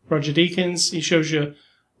 Roger Deakins. He shows you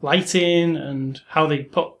lighting and how they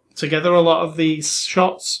put together a lot of these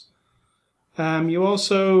shots. You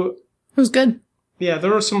also... It was good. Yeah,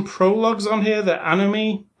 there are some prologues on here, the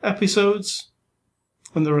anime episodes.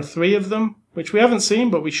 And there are 3 of them, which we haven't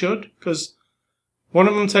seen, but we should, because one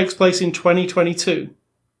of them takes place in 2022.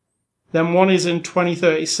 Then one is in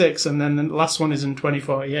 2036, and then the last one is in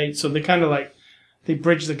 2048. So they kind of they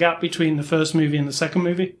bridge the gap between the first movie and the second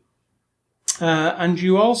movie. And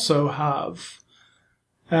you also have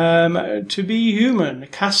To Be Human,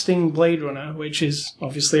 casting Blade Runner, which is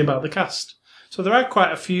obviously about the cast. So there are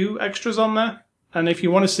quite a few extras on there. And if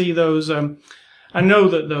you want to see those, I know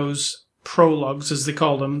that those prologues, as they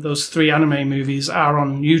call them, those 3 anime movies are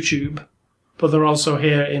on YouTube, but they're also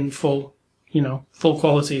here in full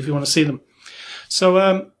quality if you want to see them.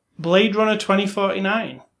 So, Blade Runner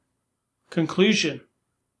 2049. Conclusion.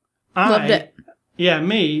 Loved it. Yeah,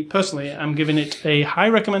 me, personally, I'm giving it a high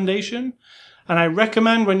recommendation, and I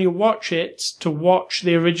recommend when you watch it to watch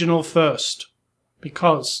the original first.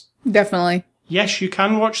 Because... Definitely. Yes, you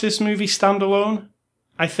can watch this movie standalone,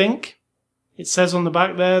 I think. It says on the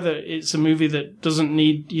back there that it's a movie that doesn't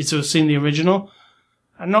need you to have seen the original.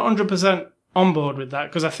 I'm not 100% on board with that,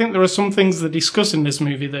 because I think there are some things they discuss in this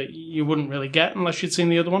movie that you wouldn't really get unless you'd seen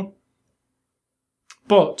the other one.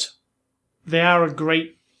 But they are a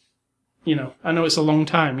great I know it's a long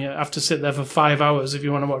time. You have to sit there for 5 hours if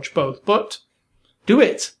you want to watch both, but do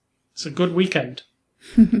it. It's a good weekend.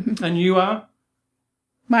 And you are?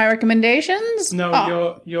 My recommendations?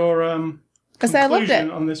 No, your Because I loved conclusion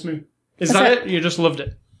it. on this movie. Is that it? You just loved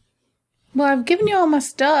it? Well, I've given you all my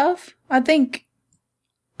stuff. I think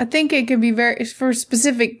it could be for a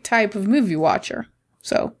specific type of movie watcher.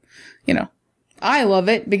 So, I love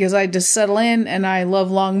it because I just settle in and I love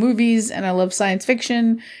long movies and I love science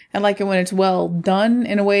fiction and like it when it's well done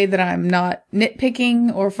in a way that I'm not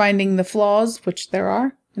nitpicking or finding the flaws, which there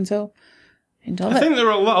are. And so, I think there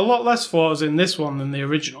are a lot less flaws in this one than the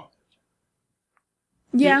original.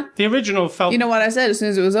 Yeah. The original felt... You know what I said as soon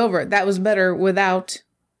as it was over? That was better without...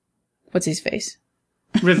 What's his face?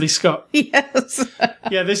 Ridley Scott. Yes.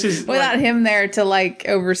 Yeah, this is... Without him there to,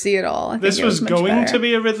 oversee it all. This was going to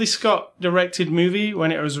be a Ridley Scott directed movie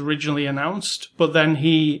when it was originally announced, but then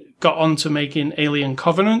he got on to making Alien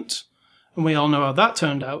Covenant, and we all know how that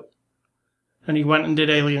turned out. And he went and did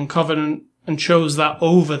Alien Covenant and chose that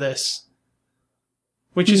over this.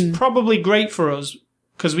 Which is probably great for us,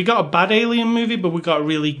 because we got a bad Alien movie, but we got a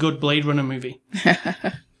really good Blade Runner movie.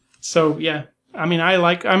 So, yeah. I mean,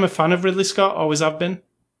 I'm a fan of Ridley Scott, always have been,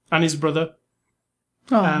 and his brother.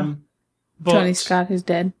 Oh, but Tony Scott is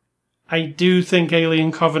dead. I do think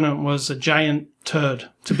Alien Covenant was a giant turd,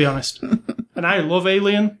 to be honest. And I love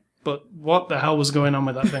Alien, but what the hell was going on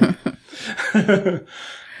with that thing?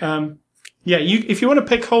 If you want to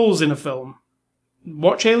pick holes in a film,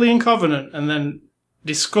 watch Alien Covenant and then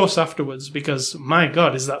discuss afterwards, because my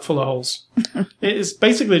God, is that full of holes. It is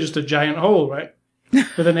basically just a giant hole, right?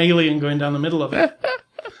 With an alien going down the middle of it.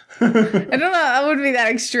 I don't know, that wouldn't be that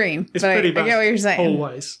extreme. It's but pretty bad. I get what you're saying.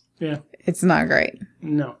 Hole-wise. Yeah. It's not great.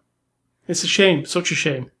 No. It's a shame. Such a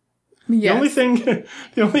shame. Yes.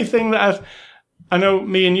 The only thing that I know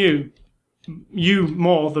me and you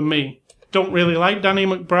more than me, don't really like Danny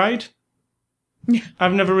McBride.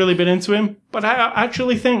 I've never really been into him, but I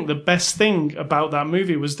actually think the best thing about that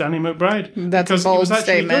movie was Danny McBride. That's a bold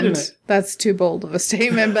statement. That's too bold of a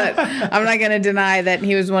statement, but I'm not going to deny that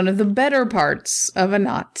he was one of the better parts of a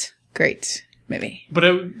not great movie. But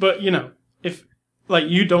if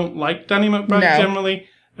you don't like Danny McBride generally,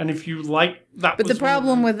 and if you like that, but the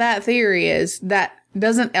problem with that theory is that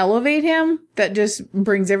doesn't elevate him. That just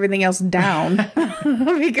brings everything else down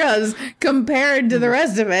because compared to the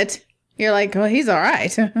rest of it. You're like, well, he's all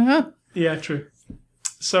right. Yeah, true.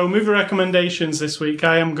 So, movie recommendations this week.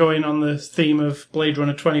 I am going on the theme of Blade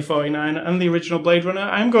Runner 2049 and the original Blade Runner.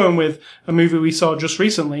 I'm going with a movie we saw just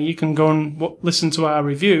recently. You can go and listen to our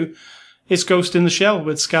review. It's Ghost in the Shell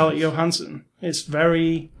with Scarlett Johansson. It's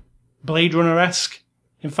very Blade Runner-esque.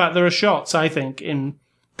 In fact, there are shots, I think, in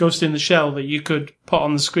Ghost in the Shell that you could put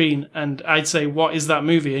on the screen, and I'd say, what is that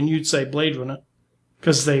movie? And you'd say Blade Runner,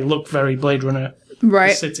 because they look very Blade Runner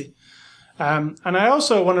right. City. And I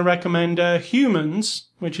also want to recommend Humans,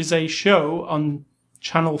 which is a show on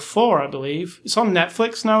Channel 4, I believe. It's on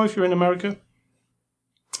Netflix now if you're in America.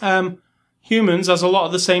 Humans has a lot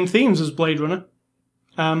of the same themes as Blade Runner.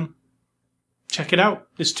 Check it out.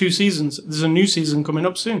 There's 2 seasons. There's a new season coming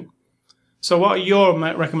up soon. So what are your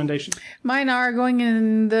recommendations? Mine are going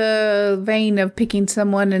in the vein of picking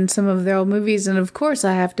someone in some of their old movies, and of course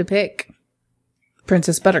I have to pick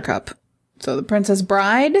Princess Buttercup. So The Princess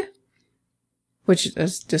Bride, which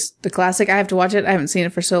is just the classic. I have to watch it. I haven't seen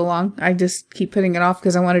it for so long. I just keep putting it off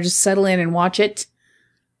because I want to just settle in and watch it.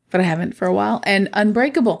 But I haven't for a while. And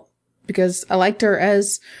Unbreakable, because I liked her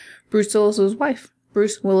as Bruce Willis's wife.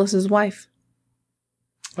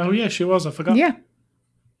 Oh, yeah, she was. I forgot. Yeah.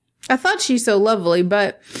 I thought she's so lovely,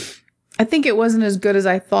 but I think it wasn't as good as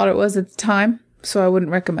I thought it was at the time. So I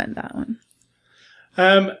wouldn't recommend that one.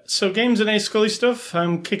 So Games and A Scully stuff.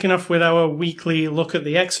 I'm kicking off with our weekly look at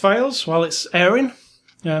the X-Files while it's airing,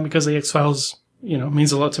 because the X-Files,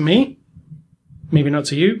 means a lot to me. Maybe not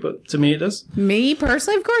to you, but to me it does. Me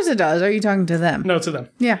personally, of course it does. Are you talking to them? No, to them.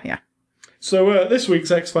 Yeah. So this week's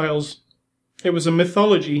X-Files, it was a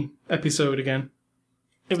mythology episode again.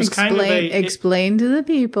 It was explain to the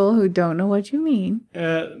people who don't know what you mean.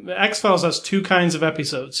 X-Files has 2 kinds of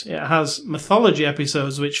episodes. It has mythology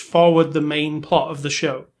episodes, which forward the main plot of the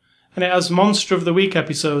show. And it has Monster of the Week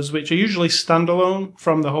episodes, which are usually standalone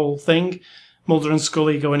from the whole thing. Mulder and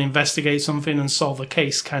Scully go and investigate something and solve a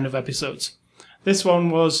case kind of episodes. This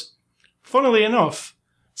one was, funnily enough,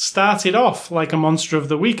 started off like a Monster of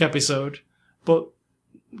the Week episode, but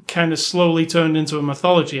kind of slowly turned into a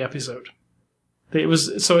mythology episode. It was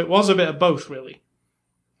a bit of both, really.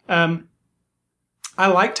 I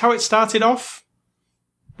liked how it started off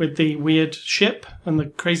with the weird ship and the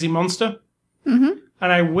crazy monster. Mm-hmm.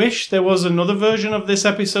 And I wish there was another version of this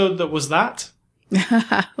episode that was that.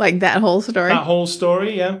 Like that whole story. That whole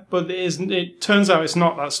story, yeah. But it turns out it's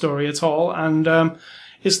not that story at all. And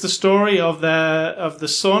it's the story of the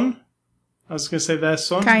son. I was going to say their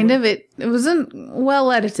son. Kind of. It wasn't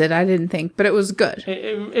well edited, I didn't think, but it was good.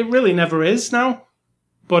 It really never is now.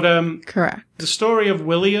 But correct. The story of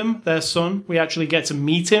William, their son, we actually get to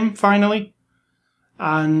meet him finally.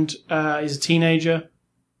 And he's a teenager.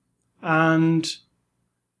 And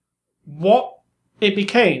what it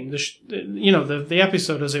became, the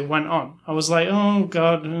episode as it went on, I was like, oh,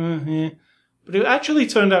 God. Yeah. But it actually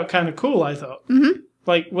turned out kind of cool, I thought. Mm-hmm.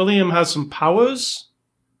 Like, William has some powers.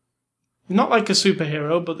 Not like a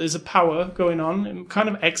superhero, but there's a power going on. Kind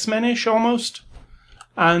of X-Men-ish, almost.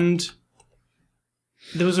 And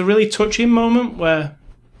there was a really touching moment where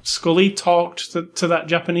Scully talked to that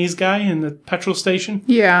Japanese guy in the petrol station.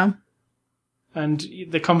 Yeah. And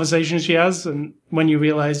the conversation she has, and when you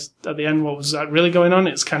realise at the end what was really going on,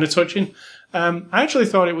 it's kind of touching. I actually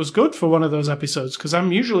thought it was good for one of those episodes, because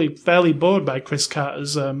I'm usually fairly bored by Chris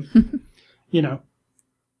Carter's,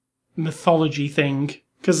 mythology thing,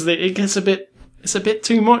 because it gets it's a bit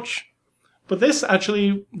too much. But this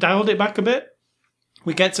actually dialed it back a bit.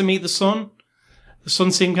 We get to meet the son. The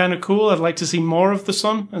son seemed kind of cool. I'd like to see more of the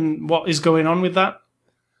son and what is going on with that.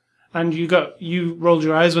 And you rolled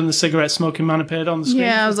your eyes when the cigarette smoking man appeared on the screen.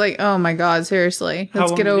 Yeah, I was like, oh my God, seriously.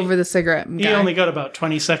 Let's get over the cigarette guy. He only got about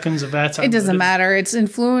 20 seconds of airtime. It doesn't matter. It's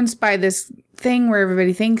influenced by this thing where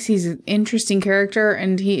everybody thinks he's an interesting character,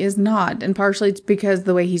 and he is not. And partially it's because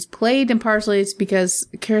the way he's played, and partially it's because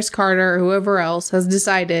Chris Carter or whoever else has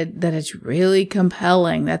decided that it's really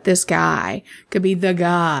compelling that this guy could be the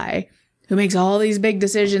guy who makes all these big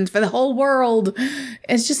decisions for the whole world.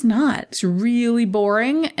 It's just not. It's really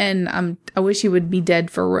boring, and I wish he would be dead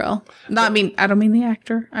for real. I don't mean the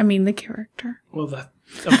actor. I mean the character. Well,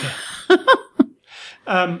 okay.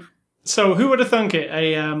 So who would have thunk it?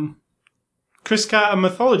 A Chris Carter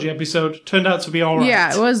mythology episode turned out to be all right.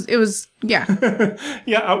 Yeah, it was. Yeah.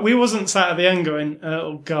 Yeah, we wasn't sat at the end going,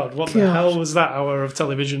 oh God, what the hell was that hour of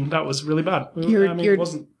television? That was really bad. It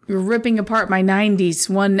wasn't. You're ripping apart my 90s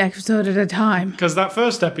one episode at a time. Because that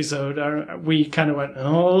first episode, we kind of went,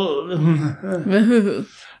 oh.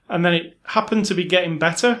 And then it happened to be getting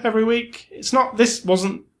better every week.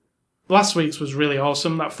 Last week's was really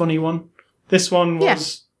awesome, that funny one. This one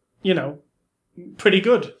was, pretty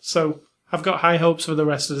good. So I've got high hopes for the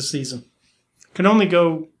rest of the season. Can only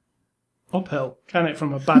go uphill, can it,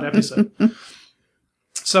 from a bad episode?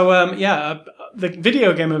 So, the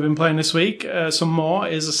video game I've been playing this week, some more,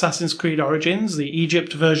 is Assassin's Creed Origins, the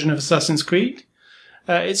Egypt version of Assassin's Creed.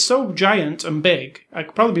 It's so giant and big, I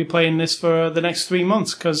could probably be playing this for the next 3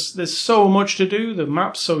 months, because there's so much to do, the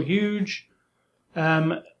map's so huge.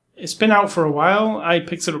 It's been out for a while. I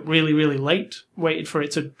picked it up really, really late, waited for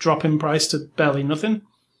it to drop in price to barely nothing.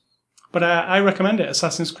 But I recommend it,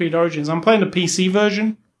 Assassin's Creed Origins. I'm playing the PC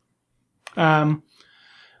version.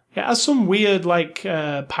 It has some weird,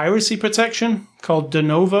 piracy protection called De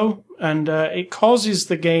Novo, and it causes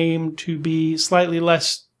the game to be slightly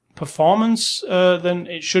less performance than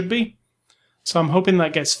it should be. So I'm hoping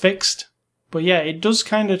that gets fixed. But yeah, it does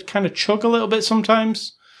kind of chug a little bit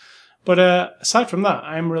sometimes. But aside from that,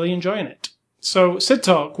 I'm really enjoying it. So, Sid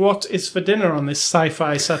Talk, what is for dinner on this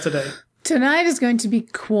Sci-Fi Saturday? Tonight is going to be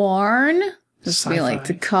corn. As we like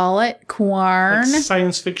to call it, corn. Like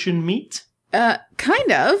science fiction meat?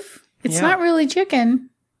 Kind of. It's not really chicken,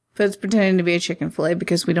 but it's pretending to be a chicken fillet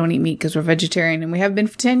because we don't eat meat because we're vegetarian, and we have been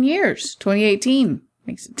for 10 years. 2018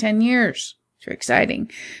 makes it 10 years. It's very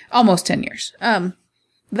exciting. Almost 10 years.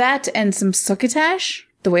 That and some succotash.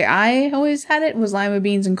 The way I always had it was lima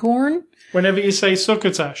beans and corn. Whenever you say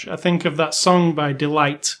succotash, I think of that song by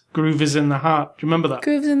Delight, Groove is in the Heart. Do you remember that?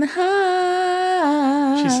 Groove's in the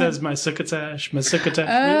heart. She says, my succotash.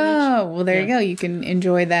 Oh, well, there you go. You can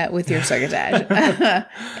enjoy that with your succotash.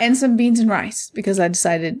 And some beans and rice, because I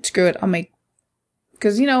decided, screw it, I'll make...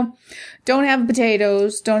 Because, don't have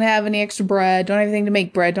potatoes, don't have any extra bread, don't have anything to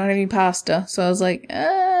make bread, don't have any pasta. So I was like,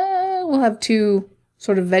 we'll have 2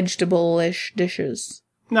 sort of vegetable-ish dishes.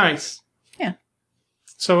 Nice. Yeah.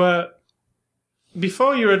 So,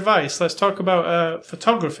 before your advice, let's talk about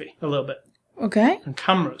photography a little bit. Okay. And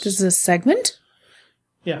cameras. This is a segment?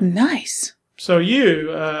 Yeah. Nice. So you,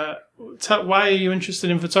 why are you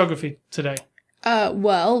interested in photography today?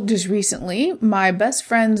 Well, just recently, my best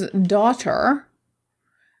friend's daughter...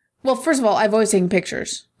 Well, first of all, I've always taken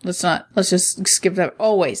pictures. Let's just skip that.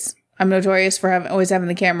 Always. I'm notorious for always having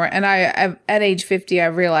the camera. And at age 50, I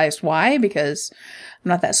realized why, because I'm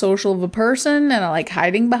not that social of a person, and I like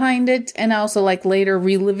hiding behind it. And I also like later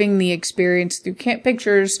reliving the experience through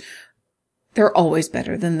pictures. They're always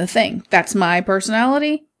better than the thing. That's my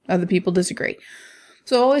personality. Other people disagree.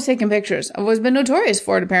 So I've always taken pictures. I've always been notorious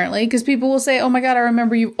for it, apparently, because people will say, oh my God, I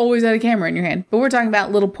remember you've always had a camera in your hand. But we're talking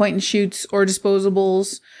about little point and shoots or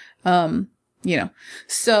disposables,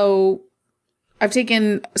 So I've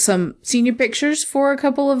taken some senior pictures for a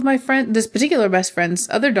couple of my friends. This particular best friend's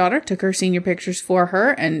other daughter took her senior pictures for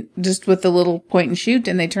her, and just with the little point and shoot,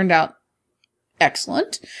 and they turned out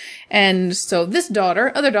excellent. And so this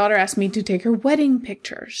other daughter asked me to take her wedding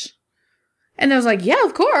pictures. And I was like, yeah,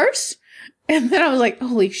 of course. And then I was like,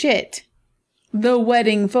 holy shit, the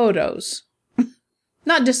wedding photos.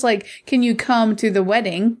 Not just like, can you come to the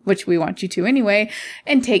wedding, which we want you to anyway,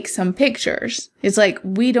 and take some pictures? It's like,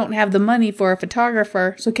 we don't have the money for a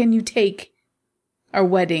photographer, so can you take our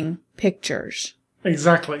wedding pictures?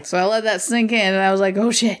 Exactly. So I let that sink in, and I was like, oh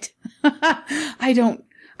shit.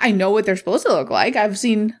 I know what they're supposed to look like. I've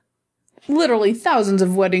seen literally thousands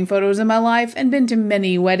of wedding photos in my life and been to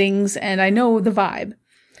many weddings, and I know the vibe.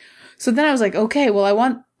 So then I was like, okay, well, I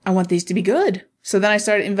want these to be good. So then I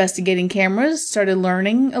started investigating cameras, started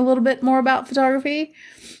learning a little bit more about photography.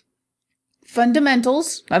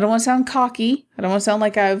 Fundamentals. I don't want to sound cocky. I don't want to sound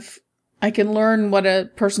like I can learn what a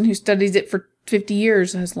person who studies it for 50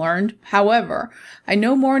 years has learned. However, I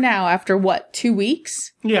know more now after 2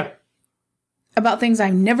 weeks? Yeah. About things I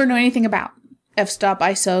never know anything about. F-stop,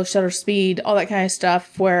 ISO, shutter speed, all that kind of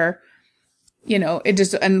stuff where, it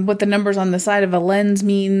just, and what the numbers on the side of a lens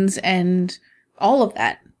means and all of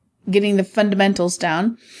that. Getting the fundamentals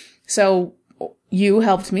down. So you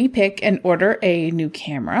helped me pick and order a new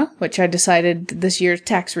camera, which I decided this year's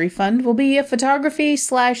tax refund will be a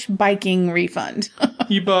photography/biking refund.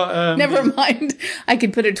 You bought, Never mind. I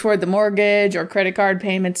could put it toward the mortgage or credit card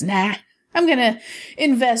payments. Nah, I'm going to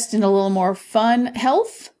invest in a little more fun,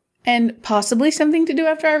 health, and possibly something to do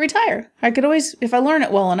after I retire. I could always, if I learn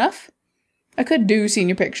it well enough, I could do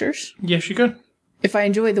senior pictures. Yes, you could. If I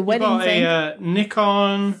enjoy the wedding thing. A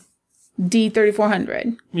Nikon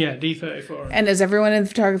D3400. Yeah, D34. And as everyone in the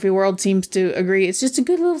photography world seems to agree, it's just a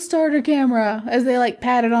good little starter camera, as they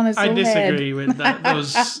pat it on his little head. I disagree with that.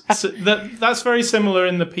 That's very similar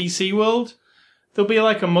in the PC world. There'll be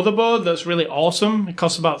like a motherboard that's really awesome. It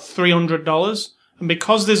costs about $300. And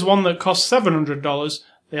because there's one that costs $700,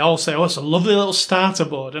 they all say, oh, it's a lovely little starter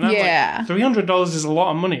board. And I'm like, $300 is a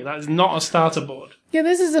lot of money. That is not a starter board. Yeah,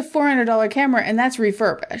 this is a $400 camera, and that's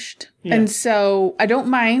refurbished. Yeah. And so I don't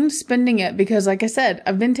mind spending it because, like I said,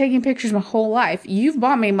 I've been taking pictures my whole life. You've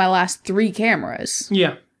bought me my last 3 cameras.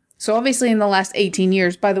 Yeah. So obviously in the last 18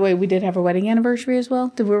 years, by the way, we did have a wedding anniversary as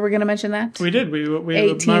well. We were going to mention that? We did. We were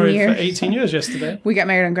married for 18 years yesterday. We got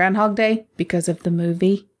married on Groundhog Day because of the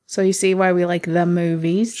movie. So you see why we like the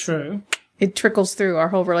movies. True. It trickles through our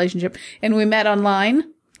whole relationship. And we met online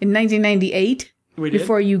in 1998. We did.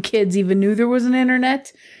 Before you kids even knew there was an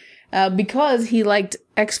internet. Because he liked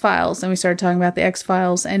X-Files. And we started talking about the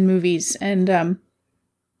X-Files and movies. And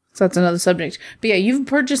so that's another subject. But yeah, you've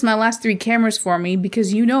purchased my last 3 cameras for me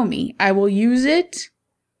because you know me. I will use it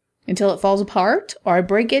until it falls apart. Or I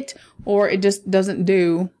break it. Or it just doesn't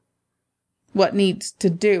do what needs to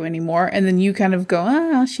do anymore. And then you kind of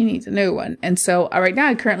go, she needs a new one. And so right now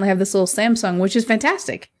I currently have this little Samsung, which is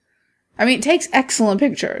fantastic. I mean, it takes excellent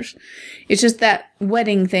pictures. It's just that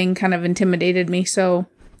wedding thing kind of intimidated me, so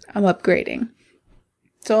I'm upgrading.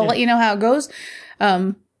 So I'll let you know how it goes.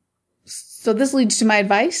 So this leads to my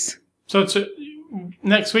advice. So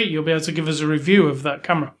next week you'll be able to give us a review of that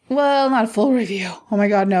camera. Well, not a full review. Oh my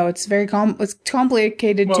God, no! It's very it's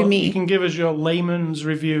complicated to me. You can give us your layman's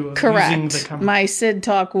review of using the camera. My Sid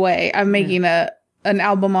Talk way. I'm making an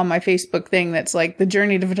album on my Facebook thing that's like the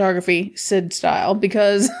journey to photography Sid style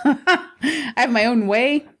because I have my own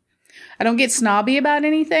way. I don't get snobby about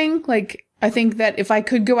anything. Like, I think that if I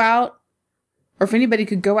could go out, or if anybody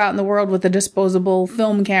could go out in the world with a disposable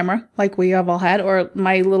film camera, like we have all had, or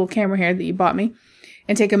my little camera here that you bought me,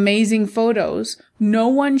 and take amazing photos, no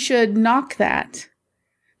one should knock that.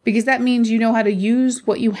 Because that means you know how to use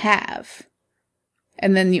what you have.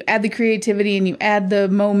 And then you add the creativity and you add the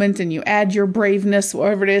moment and you add your braveness,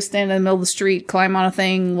 whatever it is, stand in the middle of the street, climb on a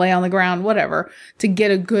thing, lay on the ground, whatever, to get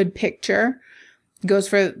a good picture. It goes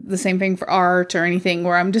for the same thing for art or anything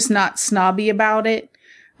where I'm just not snobby about it.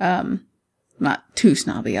 Not too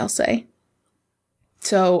snobby, I'll say.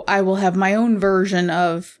 So I will have my own version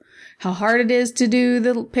of how hard it is to do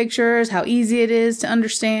the pictures, how easy it is to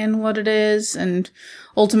understand what it is, and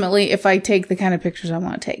ultimately if I take the kind of pictures I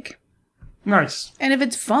want to take. Nice. And if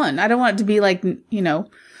it's fun. I don't want it to be like,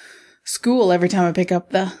 school every time I pick up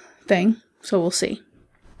the thing. So we'll see.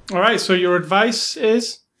 All right, so your advice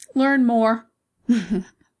is? Learn more. Because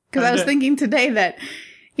I was thinking today that,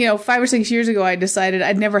 5 or 6 years ago, I decided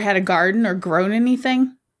I'd never had a garden or grown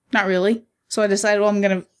anything. Not really. So I decided, well, I'm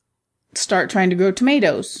going to start trying to grow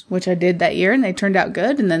tomatoes, which I did that year, and they turned out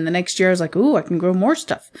good. And then the next year, I was like, ooh, I can grow more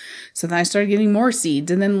stuff. So then I started getting more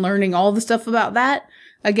seeds and then learning all the stuff about that.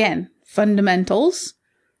 Again, fundamentals.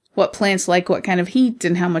 What plants like what kind of heat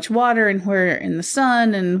and how much water and where in the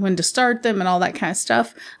sun and when to start them and all that kind of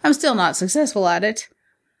stuff. I'm still not successful at it.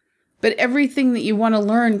 But everything that you want to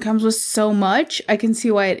learn comes with so much. I can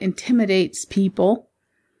see why it intimidates people.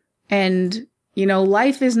 And,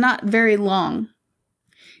 life is not very long.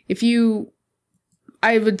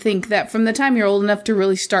 I would think that from the time you're old enough to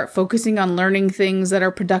really start focusing on learning things that are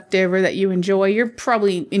productive or that you enjoy, you're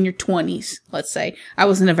probably in your 20s, let's say. I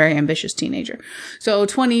wasn't a very ambitious teenager. So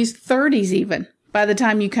 20s, 30s even. By the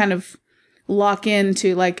time you kind of lock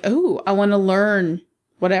into like, oh, I want to learn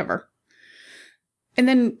whatever. And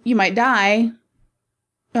then you might die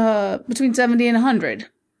between 70 and 100.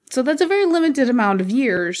 So that's a very limited amount of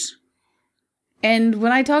years. And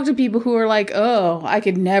when I talk to people who are like, oh, I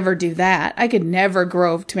could never do that. I could never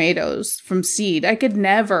grow tomatoes from seed. I could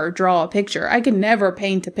never draw a picture. I could never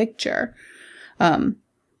paint a picture. And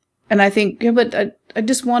I think, yeah, but I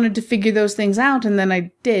just wanted to figure those things out. And then I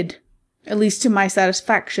did, at least to my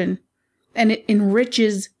satisfaction. And it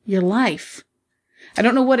enriches your life. I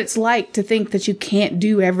don't know what it's like to think that you can't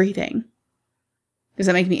do everything. Does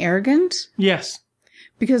that make me arrogant? Yes.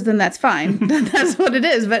 Because then that's fine. That's what it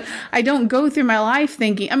is. But I don't go through my life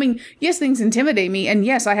thinking, yes, things intimidate me. And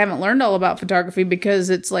yes, I haven't learned all about photography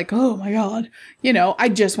because it's like, oh my God, I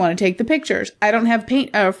just want to take the pictures. I don't have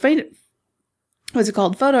Photoshop,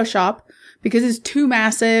 because it's too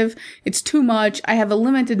massive. It's too much. I have a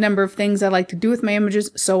limited number of things I like to do with my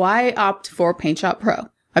images. So I opt for PaintShop Pro.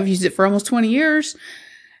 I've used it for almost 20 years.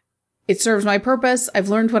 It serves my purpose. I've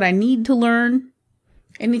learned what I need to learn.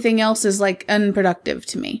 Anything else is like unproductive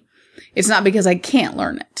to me. It's not because I can't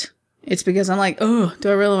learn it. It's because I'm like, oh, do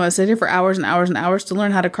I really want to sit here for hours and hours and hours to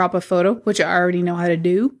learn how to crop a photo, which I already know how to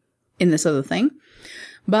do in this other thing.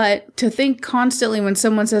 But to think constantly when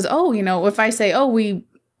someone says, oh, if I say, oh,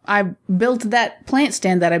 I built that plant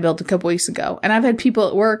stand that I built a couple weeks ago. And I've had people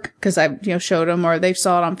at work, because I've, showed them or they've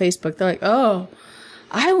saw it on Facebook. They're like, oh,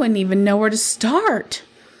 I wouldn't even know where to start.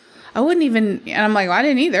 And I'm like, well, I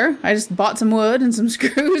didn't either. I just bought some wood and some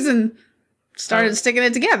screws and started sticking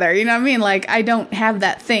it together. You know what I mean? Like, I don't have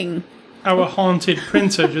that thing. Our haunted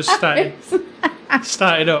printer just started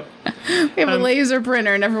up. We have a laser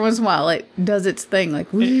printer, and every once in a while it does its thing. Like,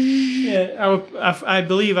 I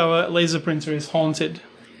believe our laser printer is haunted.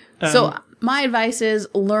 So my advice is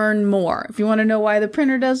learn more. If you want to know why the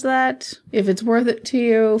printer does that, if it's worth it to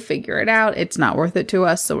you, figure it out. It's not worth it to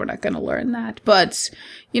us, so we're not going to learn that. But,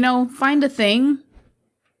 find a thing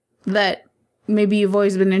that maybe you've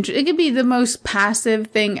always been interested. It could be the most passive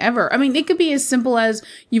thing ever. It could be as simple as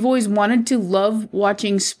you've always wanted to love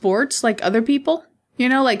watching sports like other people.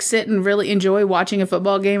 Like sit and really enjoy watching a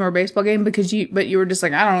football game or a baseball game but you were just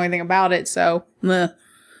like, I don't know anything about it, so meh.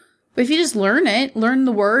 But if you just learn it, learn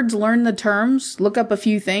the words, learn the terms, look up a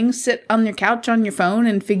few things, sit on your couch on your phone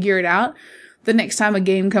and figure it out, the next time a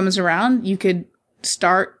game comes around, you could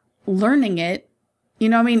start learning it.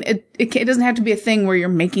 It doesn't have to be a thing where you're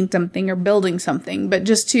making something or building something, but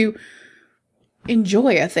just to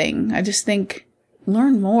enjoy a thing. I just think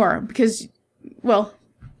learn more because, well,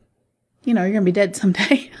 you're going to be dead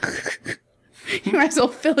someday. You might as well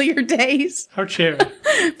fill your days. How cheery.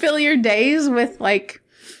 Fill your days with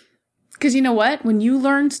because you know what? When you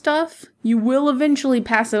learn stuff, you will eventually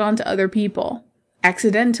pass it on to other people.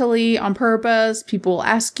 Accidentally, on purpose, people will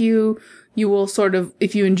ask you. You will sort of,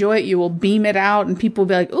 if you enjoy it, you will beam it out and people will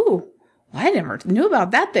be like, ooh, well, I never knew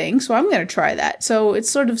about that thing, so I'm going to try that. So it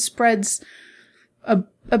sort of spreads a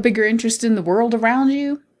bigger interest in the world around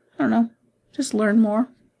you. I don't know. Just learn more.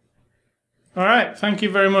 All right. Thank you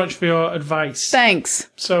very much for your advice. Thanks.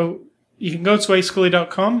 So you can go to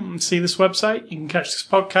ascully.com and see this website. You can catch this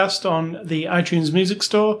podcast on the iTunes Music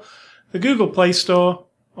Store, the Google Play Store,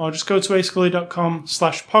 or just go to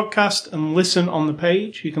ascully.com/podcast and listen on the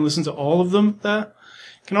page. You can listen to all of them there.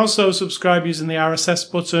 You can also subscribe using the RSS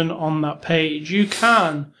button on that page. You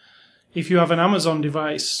can, if you have an Amazon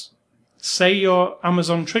device, say your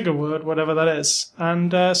Amazon trigger word, whatever that is,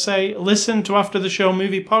 and say, listen to After the Show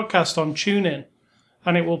Movie Podcast on TuneIn,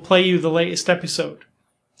 and it will play you the latest episode.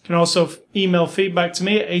 You can also email feedback to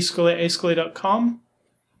me at ascully@ascully.com.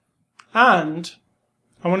 And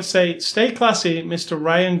I want to say, stay classy, Mr.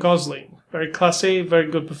 Ryan Gosling. Very classy, very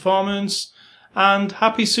good performance. And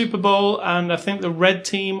happy Super Bowl, and I think the red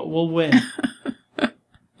team will win.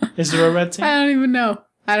 Is there a red team? I don't even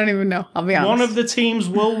know. I'll be honest. One of the teams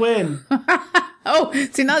will win. Oh,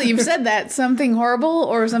 see, now that you've said that, something horrible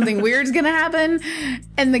or something weird is going to happen,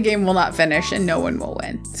 and the game will not finish, and no one will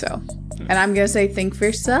win. So, and I'm going to say think for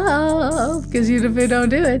yourself, because if you don't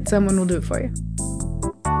do it, someone will do it for you.